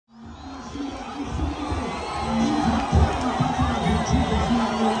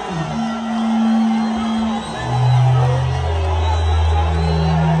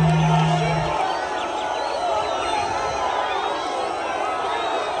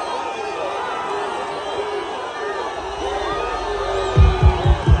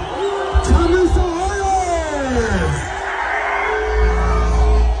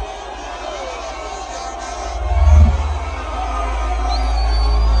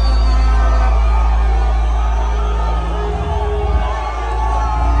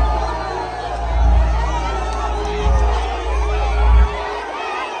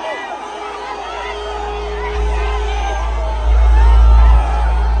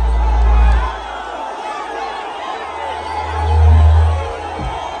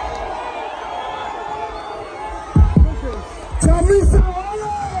Chamisa,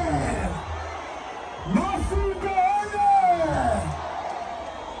 Masvingo,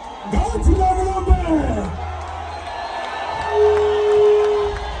 don't you love it?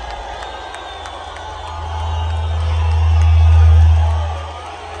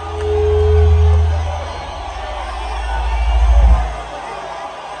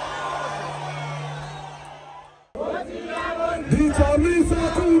 The Chamisa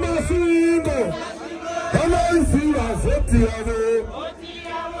to Masvingo, and I see us at the other.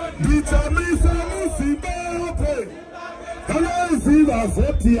 The Chamisa Zimbabwe, and I see us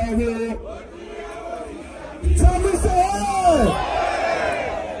at the other. Chamisa,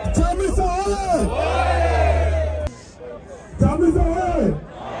 Chamisa, Chamisa,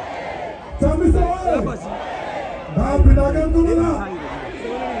 Chamisa, happy Nagamuna,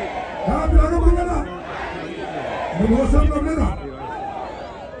 happy Nagamuna.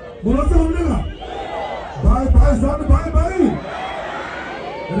 Bye bye son, bye bye.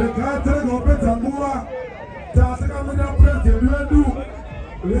 Recate gope tambua, tasika muna prete wedu,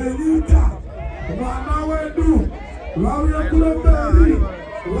 lenita, wana wedu, lawe kulemberi,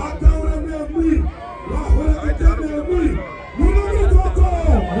 lata ulembi, lahore kitembi, mununi toko.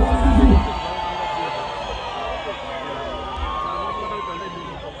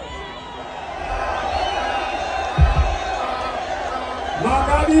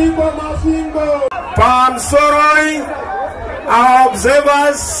 Palm Soroi, our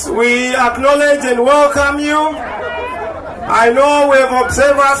observers, we acknowledge and welcome you. I know we have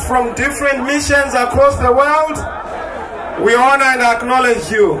observers from different missions across the world. We honor and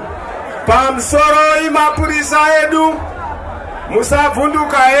acknowledge you. Palm Soroi, mapurisa edu,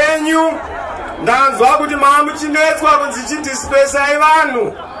 musavunduka enyu, ndanzwa kuti mamuchinetswa kunzichiti space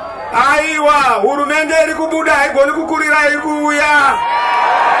aivanu. Aiwa, hurumende iri kubuda haigoni kukurira iri kuuya.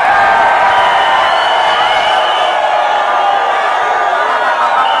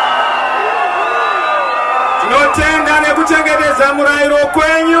 Tinotenda nekuchengetedza murayiro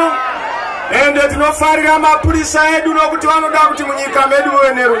kwenyu, ende tinofarira mapurisa edu nokuti vanoda kuti munyika medu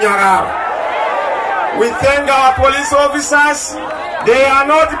muve nerunyararo. We thank our police officers. They are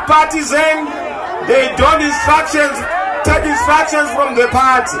not partisan. They don't take instructions from the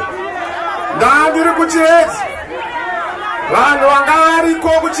party. Ndandiri kuchirezi, vanhu vanga variko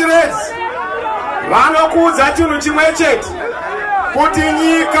kuchirezi vanokuudza chinhu chimwe chete, kuti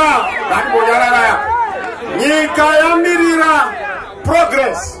nyika ngatimbonyarara, nyika yamirira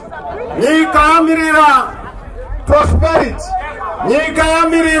progress, nyika yamirira prosperity, nyika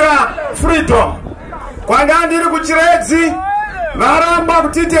yamirira freedom. Kwandandiri kuchirezi varamba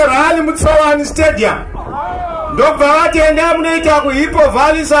kutite rally muTsowani stadium, ndobva vatenda munoita kuHippo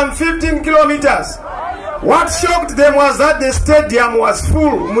Valley some 15 kilometers. What shocked them was that the stadium was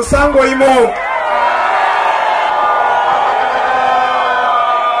full. Musango imo.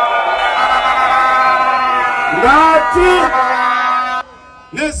 Ngati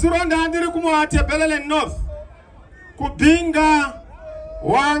nesuronda ndiri kumuhatebelele north, kubinga,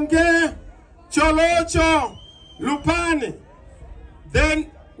 wange, cholocho, lupane.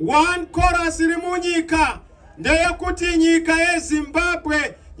 Then one chorus iri munyika ndeyekuti nyika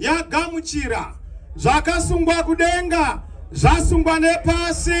yeZimbabwe yagamuchira zvakasungwa kudenga, zvasungwa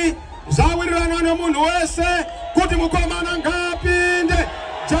nepasi, zvawirirana nomunhu wese kuti mukomana ngapinde,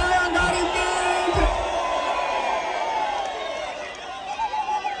 jaya ngaripinde.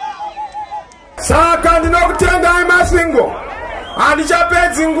 Saka ndinokutenda Masvingo,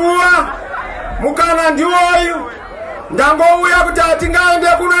 handichapedzi nguva, mukana ndiwoyu. Ndangouya kuti atingaende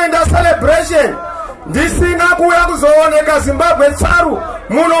kunoenda celebration ndisina kuuya kuzooneka Zimbabwe tsaru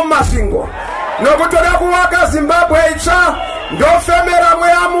muno Masvingo. Nokutoda kuvaka Zimbabwe itsva, ndofemera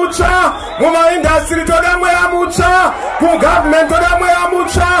mweya mutsva, mumaindastry toda mweya mutsva, kugovernment toda mweya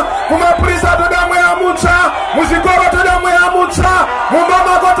mutsva, kumapurisa toda mweya mutsva, muzvikoro toda mweya mutsva,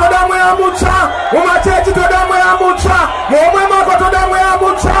 mumamako toda toda mweya mutsva, mumachechi toda mweya mutsva, muhomwe mako toda mweya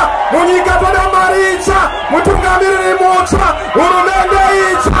mutsva, munyika toda mari itsva, mutungamiriri mutsva, hurumende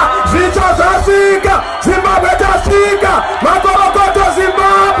itsva, zvichwa zvasvika, Zimbabwe tasvika, makorokoto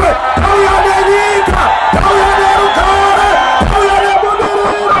Zimbabwe, tauya nenyika, tauya nerugare, tauya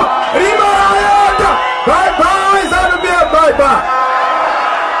nebudiriro, rima raenda, bye bye ZANU-PF, bye bye.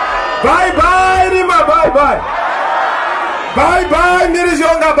 Bye bye Rima, bye bye. Bye bye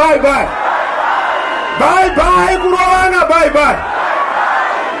Mirizhonga, bye bye. Bye bye Kurovana, bye bye.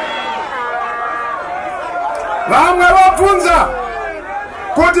 Vamwe vobvunza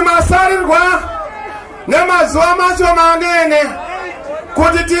kuti masarirwa nemazuva macho manene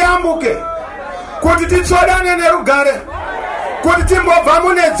kuti tiyambuke, kuti titsvodane nerugare, kuti timbobva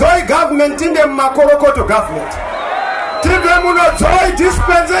mune joy government tinde mumakorokoto government, tibve muno joy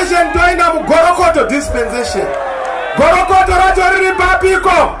dispensation toenda mugorokoto dispensation. Gorokoto racho riri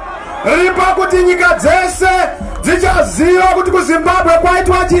papiko? Riri pakuti nyika dzese dzichaziva kuti kuZimbabwe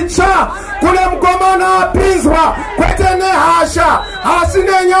kwaitwa chitsva, kune mukomana apinzwa, kwete nehasha asi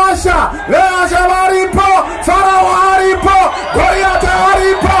nenyasha. Vehasha varipo, Farao aripo, Goriata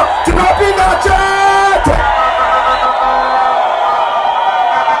aripo, tinopinda chete.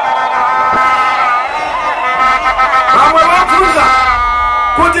 Vamwe vobvunza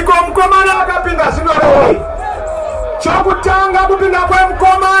kuti ko mukomana akapinda zvinorevei? Chokutanga kupinda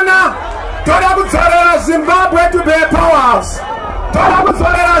kwemukomana, toda kudzorera Zimbabwe to be a powerhouse, toda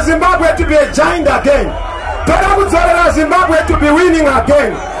kudzorera Zimbabwe to be a giant again, toda kudzorera Zimbabwe to be winning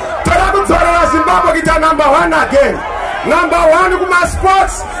again, toda kudzorera Zimbabwe kuita number 1 again. Number 1 kuma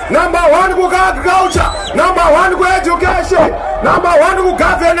sports, number 1 ku agriculture, number 1 ku education, number 1 ku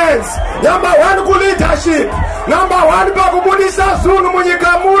governance, number 1 ku leadership, number 1 pakubudisa zunhu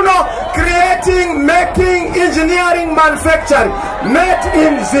munyika muno, creating, making, engineering, manufacturing, made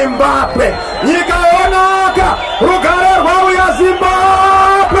in Zimbabwe. Nyika yonaka, rugare rwauya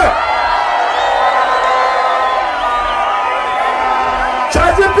Zimbabwe.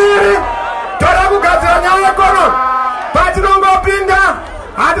 Chachipiri, toda kugadzira nyaya yekonomi. Patinongopinda,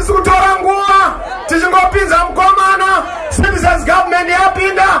 hatisi kutora nguva, tichingopinza mukomana, citizens government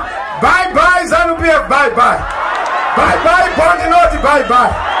yapinda, bye bye ZANU-PF, bye bye. Bye bye Bondi Noti, bye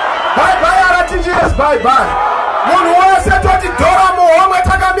bye. Bye bye RTGS, bye bye. Munhu wese toti dora muhomwe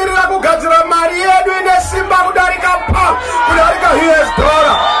takamirira kugadzira mari yedu ine simba kudarika US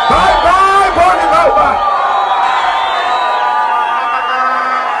dollar. Bye bye Bondi, bye bye.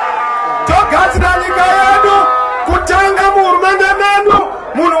 Togadzira nyika yedu kutanga muhurumende medu,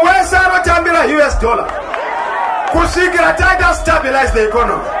 munhu wese anotambira US dollar. Kusvikira taita stabilize the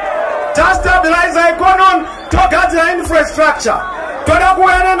economy. Ta stabilize the economy, togadzira infrastructure. Toda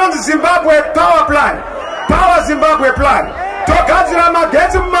kuenda nonzi Zimbabwe power plan, power Zimbabwe plan. Togadzira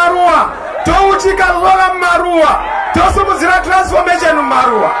magetsi mumaruwa, touchika rola mumaruwa, tosumudzira transformation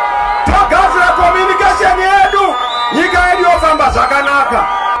mumaruwa. Togadzira communication yedu, nyika yedu yofamba zvakanaka.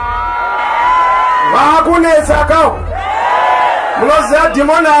 Vakunetsa kawo. Munoziva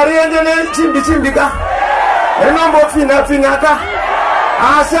dhimoni hariende nechimbi-chimbika, rinombopfinha-pfinhaka,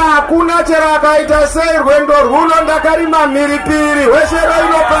 asi hakuna chero akaita sei rwendo rwuno ndakarima mhiripiri, wese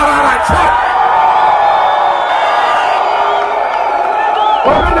roinoparara cha.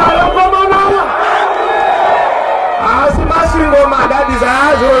 Opindayokomanana, asi Masvingo madadisa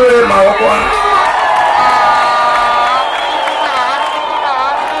azorore maoko ake.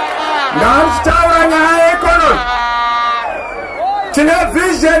 Ndachitaura nyaya yekonomi. Tine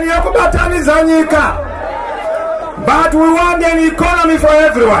vision yekubatanidza nyika. But we want an economy for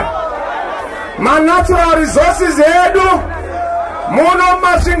everyone. My natural resources edu. Muno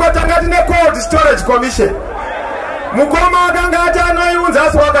Masvingo tanga tine cold storage commission. Mukoma akanga ati anoiunza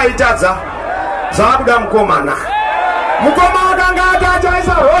asi wakaitadza. Zvakuda mukomana. Mukoma akanga ati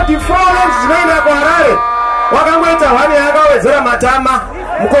aisa road florence dzinoenda kuHarare. Wakangoita hwani yakawedzera matama.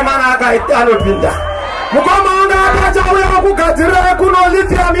 Mukomana anopinda. Mukomana akachauya kugadzirira kuno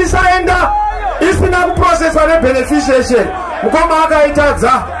lithium isaenda isina kuprocesswa nebeneficiation. Mukoma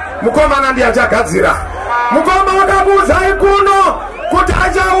akaitadza. Mukomana ndiye achagadzira. Mukoma akakuudzai kuno kuti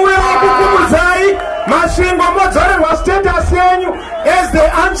achauya kukumudzai Masvingo modzorerwa status yenyu as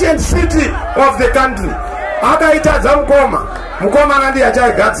the ancient city of the country. Akaitadza mukoma. Mukomana ndiye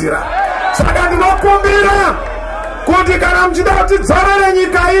achagadzira. Saka ndinokumbira kuti kana muchida kuti dzorere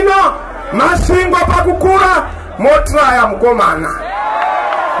nyika ino Masvingo pakukura motraya mukomana.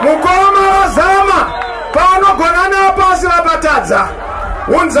 Mukoma wazama paanogona napasi vapatadza.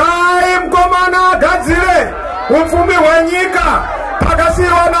 Unzai mukomana agadzire upfumi hwenyika.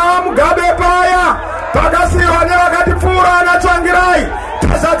 Pakasiyiwa naMugabe paya, pakasiyiwa nevakatipfuura anatsvangirai.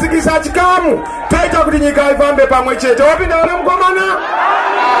 Tasadzikisa tabudisa chikamu taita kuti nyika ifambe pamwe chete. Wapinda ere mukomana?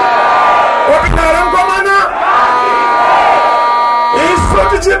 Wapinda ere mukomana? Isu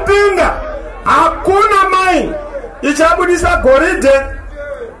tichipinda hakuna mine ichabudisa goridhe,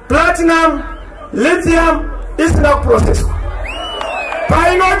 platinum, lithium isina kuprocesswa.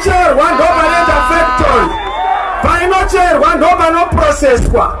 Painocherwa ndopareta factory, painocherwa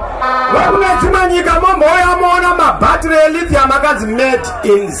ndopanoprocesswa. Vakuna dzimwe nyika momboya moona mabhatiri elithium akanzi made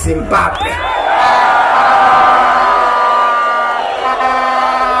in Zimbabwe.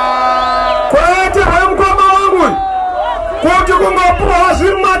 Kwete wemukoma wangu kuti kungopuwa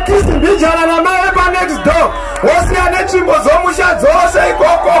zvimakisi mbijana namaye pa next door, wosiya netsvimbo zomusha dzose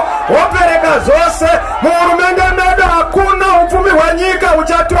ikoko, wopereka zvose. Muhurumende medu hakuna upfumi hwenyika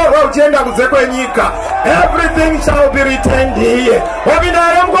uchatorwa uchienda kunze kwenyika. Everything shall be retained here. Wapinda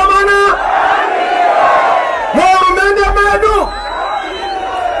ere mukomana? Muhurumende medu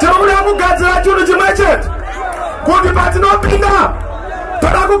tinoda kugadzira chinhu chimwe chete, kuti patinopinda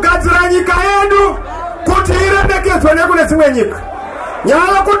toda kugadzira nyika yedu kuti iremekedzwe nekune dzimwe nyika.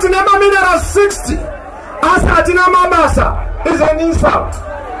 Nyaya kuti nemaminerals 60 asi hatina mabasa is an insult.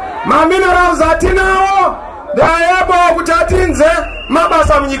 Maminerals hatinawo, they are able kuti atinze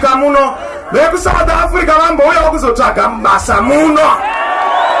mabasa munyika muno. Veku South Africa vambouya kuzotsvaga mabasa muno.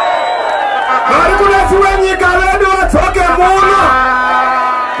 Vari kune dzimwe nyika vedu vatsoke muno.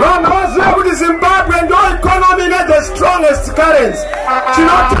 Vanhu vazive kuti Zimbabwe ndo economy ine the strongest currency.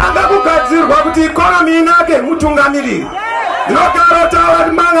 Chinotanga kugadzirwa kuti economy inake mutungamiriri. Ndinogara taura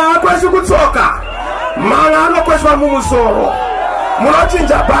kuti manga hakwesi kutsoka, manga anokweshwa mumusoro.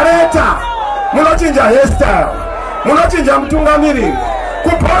 Munochinja bareta, munochinja hairstyle, munochinja mutungamiriri.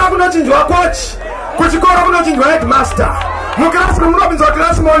 Kupora kunochinjwa coach, kuchikora kunochinjwa headmaster, muklasroom munopinzwa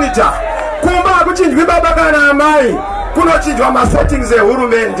class monitor, kumba hakuchinjwi baba kana amai, kunochinjwa masettings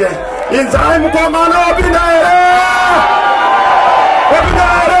ehurumende. Inzai mukomana wapinda ere? Wapinda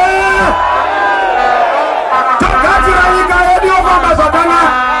ere? Togadzira nyika yedu yofamba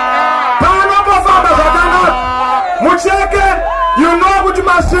zvakanaka. Panopofamba zvakanaka, mucheke, you know kuti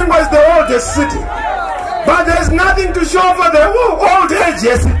Masvingo is the oldest city, but there is nothing to show for the old age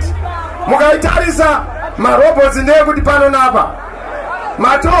yesiti. Mukaitarisa marobots ndeye kuti pano napa,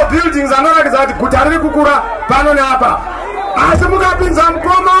 matall buildings anoratidza kuti guta riri kukura pano napa. Asi mukapinza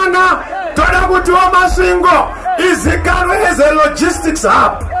mukomana, toda kuti Masvingo izikanwe as a logistics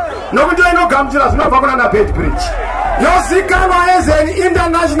hub, nokuti inogamuchira zvinobva kuna Bed Bridge, yozikanwa as an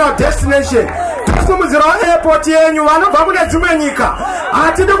international destination. Tosimudzira airport yenyu vanobva kune dzimwe nyika.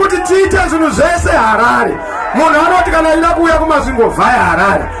 Hatidi kuti tiite zvinhu zvese Harare. Munhu anoti kana ida kuuya kuMasvingo vhaya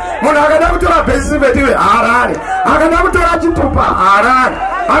Harare, munhu akada kutora bhesi vetiwe Harare, akada kutora chitupa Harare,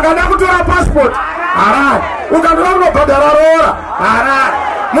 akada kutora passport Harare, ukandoda kunobhadhara rora Harare.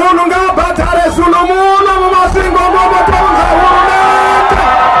 Munhu ngaabhadhare zvinhu muno muMasvingo momotounza hurumende.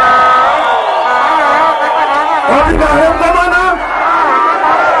 Wapinda ere mukomana?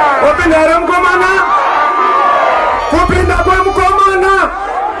 Wapinda ere mukomana? Kupinda kwemukomana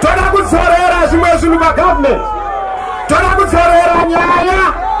toda kudzorera zvimwe zvinhu pagovernment. Toda kudzorera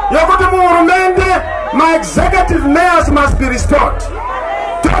nyaya yokuti muhurumende ma-executive mayors must be restored.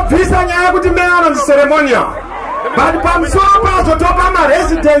 Tobvisa nyaya yokuti mayor anonzi ceremonial, but pamusoro pazo topa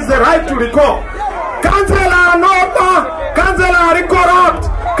ma-residents the right to recall. Kansela anoba, kansela ari corrupt,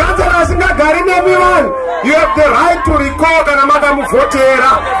 kansela asingagari nemivanhu, you have the right to recall kana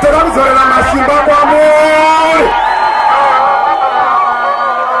makamuvhotera. Toda kudzorera masimba kwamuri.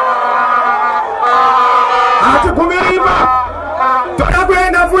 Hatigumiriba, toda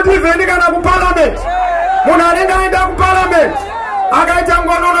kuenda futi ivheni kana kuparliament. Munhu anenge aenda kuparliament akaita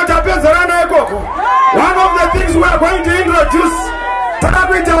ngonono tapedzerana ikoko. One of the things we are going to introduce, toda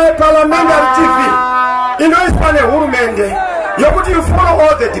kuita parliamentary TV inoiswa nehurumende yokuti you follow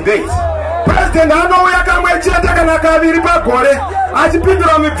all the debates. President anouya kamwe chete kana kaviri pagore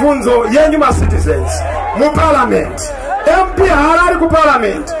achipindura mibvunzo yenyu ma-citizens muparliament. MP haarari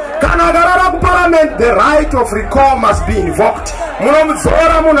kuparliament. Kana agarara kuparliament, the right of recall must be invoked.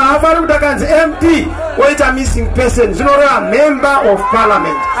 Munomudzora munhu haafani kuti akanzi MP oita missing person, zvinoreva member of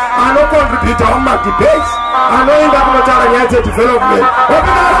parliament anocontributa mumadebates, anoenda kunotaura nyaya dzedevelopment.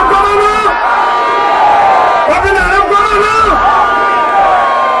 Wapinda ere mukomana? Wapinda ere mukomana?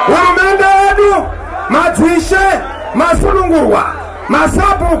 Hurumende yedu madzishe masunungurwa,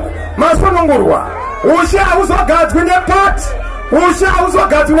 masabhuku masunungurwa. Ushe hauzogadzwi nepati, ushe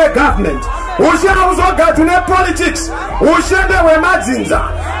hauzogadzwi negovernment, ushe hauzogadzwi nepolitics. Ushe ndehwemadzinza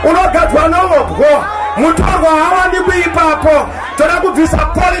unogadzwa nomobwo. Mutorwa hawanikwi ipapo. Toda kubvisa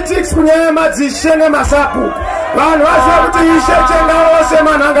politics kunyaya yemadzishe nemasabhuku. Vanhu vaziva kuti ishe chenga wose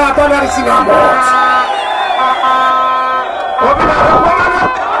manhanga hapana risina moto.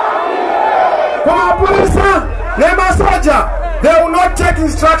 Kuma polisa nema soja, they will not take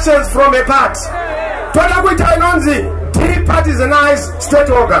instructions from a party. Toda kuita inonzi departisanized state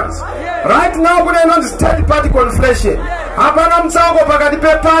organs. Right now kuna inonzi state party conflation. Hapana msango pakati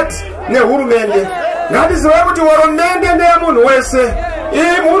pe party ne hurumende. Ngati ziwe kuti hurumende ndiye munhu wese.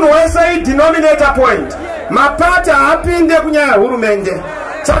 Iyi munhu wese i denominator point. Mapata apinde kunyaya hurumende.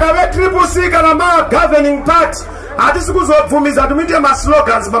 Saka ve triple C kana ma governing party hatisi kuzobvumiza tumite ma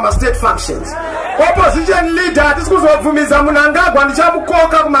slogans ma state functions. Opposition leader hatisi kuzobvumiza munangagwa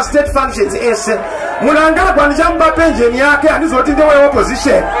ndichamukoka kuma state functions ese. Munangagwa ndichamupa pension yake andizoti ndewe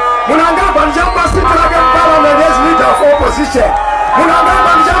opposition. Munangagwa ndichamupa seat yake parliament as leader of opposition.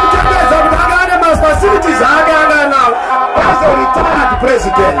 Munangagwa ndichamutendeza kuti akane ma facilities akanga now as a retired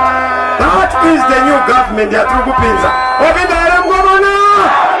president. That is the new government ya Trukupinza. Opinda ere mgomona.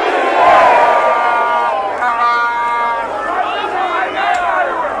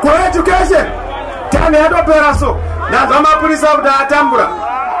 Kwa education, tani yatopera so. Nazama polisa kuda atambura.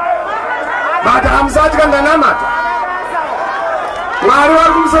 Bata hamsati kanda namata. Mwari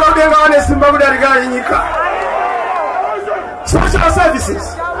wari kumusoro kudenga wane simba kudarika inyika. Social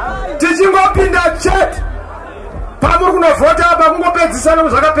services. Tichingo pinda chat. Pamuri kuna vota hapa kungopedzisana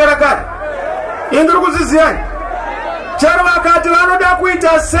kuzvakapera kare. Indiri kuziziyani. Chero vakati vanoda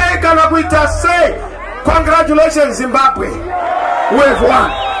kuita sei kana kuita sei. Congratulations Zimbabwe. We've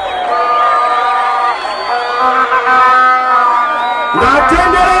won.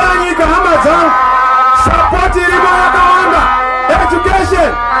 Ndatenderera nyika hama dzangu. Support irimo yakawanda.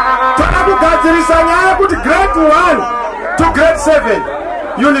 Education. Toda kugadzirisa nyaya kuti grade 1 to grade 7.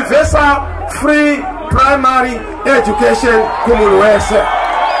 Universal free primary education kumunhu wese.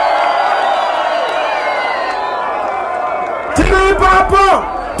 Tiri ipapo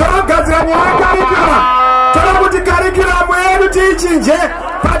togadzira nyaya curriculum. Toda kuti curriculum yedu tiichinje.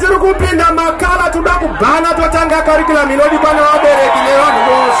 Patiri kupinda makala toda kubhana totanga curriculum inodiwa nevabereki nevanhu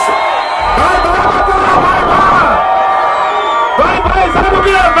vose. Bye bye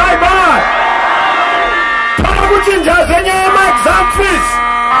Zambia, bye bye. Toda kuchinja zvenyaya ma-exam fees.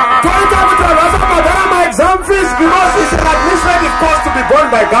 Toita kuti vanhu vasabhadhara ma-exam fees because it's an administrative cost to be borne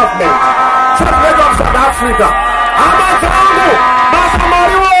by government. State of South Africa. Hama dzangu, basa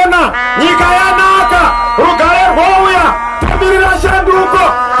mariona, nyika yanaka, rugare rwouya, tamirira shanduko,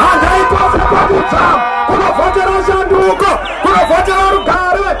 handaitose pakutsamu, kunovhotera shanduko, kunovhotera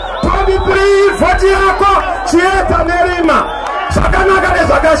rugare, 23 vhoti yako, chieta nerima, zvakanaka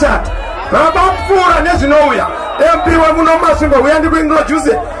nezvakashata, rabapfuura nezvinouya, MP wemuno Masvingo uya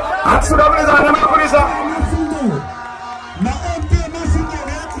ndikuintroduce, hatisuda kunesa ana mapurisa.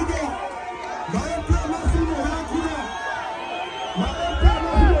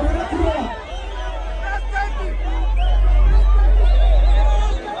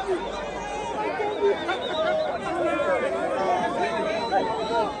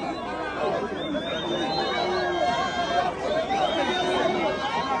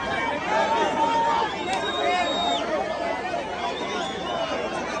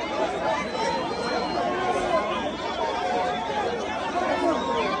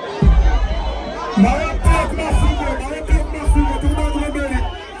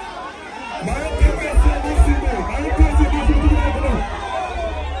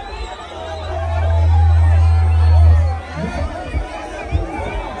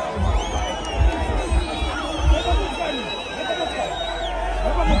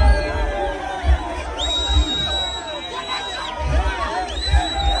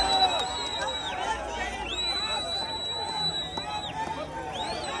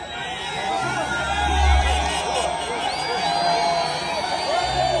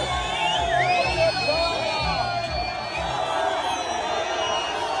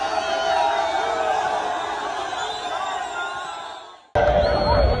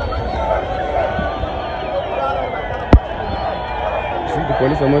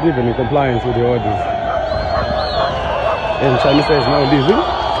 Police are not even in compliance with the orders. And Chamisa is now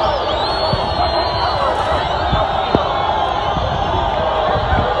leaving.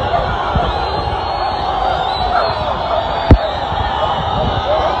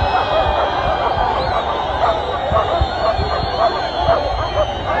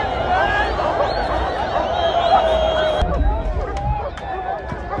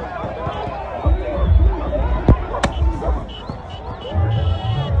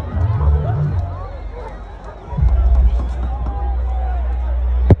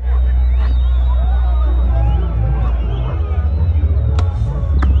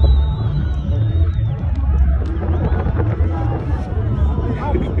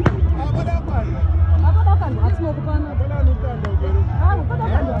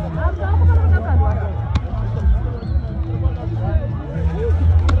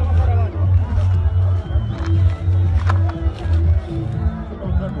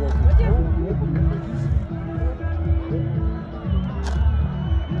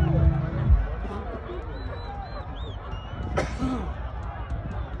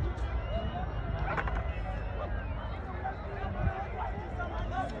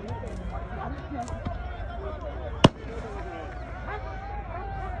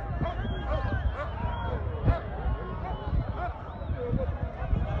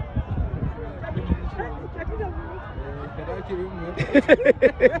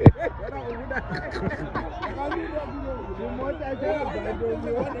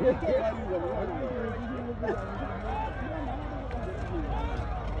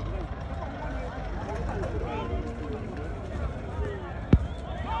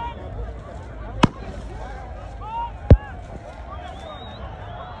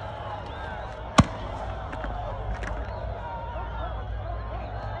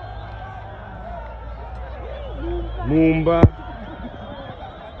 Mumba.